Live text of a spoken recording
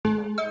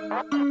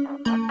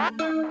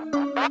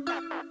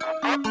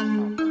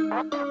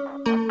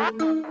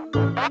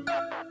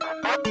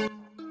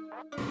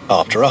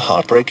After a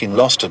heartbreaking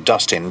loss to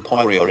Dustin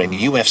Poirier in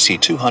UFC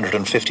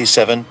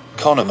 257,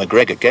 Conor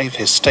McGregor gave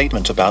his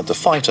statement about the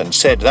fight and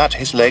said that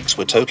his legs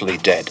were totally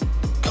dead.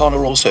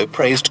 Conor also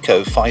praised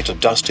co-fighter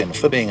Dustin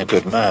for being a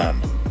good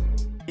man.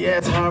 Yeah,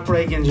 it's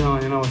heartbreaking,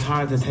 John. You know, it's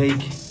hard to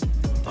take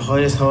the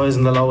highest highs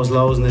and the lowest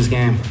lows in this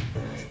game.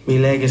 My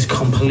leg is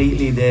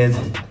completely dead,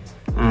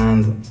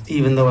 and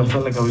even though I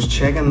felt like I was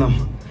checking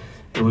them,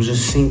 it was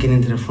just sinking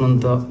into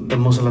the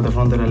muscle at the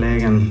front of the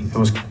leg, and it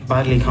was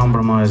badly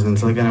compromised. And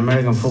it's like an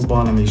American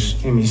football in me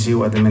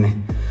suit at the minute.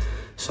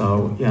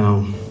 So, you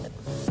know,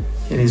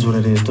 it is what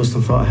it is.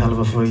 Dustin fought a hell of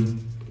a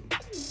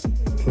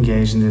fight,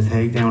 engaged in the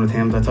takedown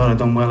attempt. I thought I'd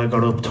done well. I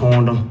got up,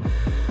 turned him.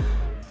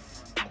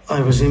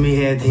 I was in my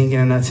head thinking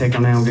in that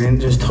second round,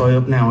 just tie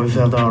up now. I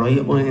felt alright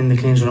in the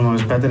clinch with him. I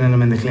was better than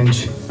him in the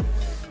clinch.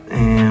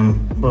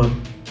 But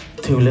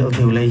too little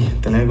too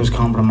late. The leg was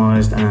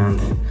compromised and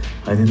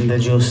I didn't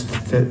adjust.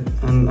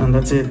 And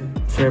that's it.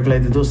 Fair play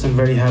to Dustin.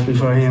 Very happy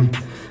for him.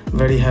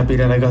 Very happy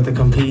that I got to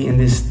compete in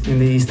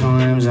these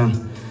times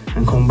and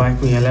come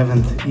back my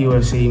 11th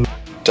UFC.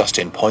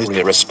 Dustin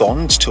Poirier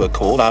responds to a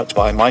call out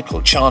by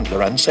Michael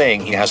Chandler and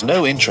saying he has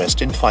no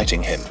interest in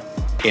fighting him.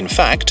 In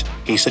fact,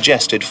 he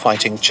suggested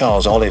fighting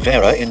Charles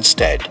Oliveira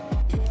instead.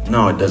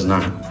 No, it does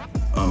not.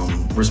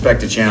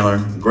 Respect to Chandler,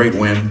 great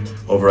win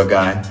over a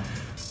guy.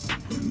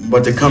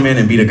 But to come in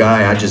and beat a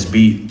guy I just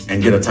beat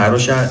and get a title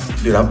shot,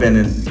 dude, I've been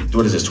in,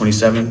 what is this,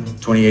 27,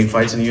 28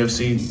 fights in the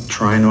UFC,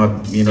 trying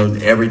to, you know,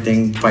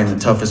 everything, fighting the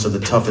toughest of the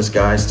toughest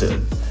guys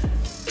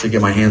to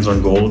get my hands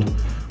on gold.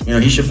 You know,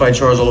 he should fight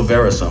Charles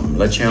Oliveira or something.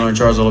 Let Chandler and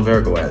Charles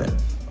Oliveira go at it.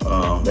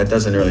 That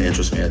doesn't really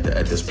interest me at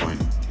this point.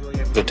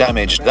 The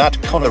damage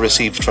that Conor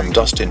received from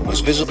Dustin was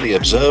visibly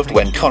observed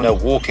when Conor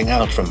walking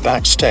out from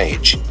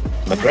backstage.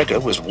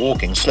 McGregor was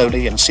walking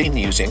slowly and seen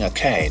using a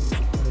cane.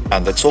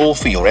 And that's all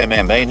for your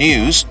MMA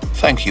news.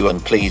 Thank you,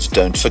 and please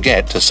don't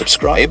forget to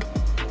subscribe.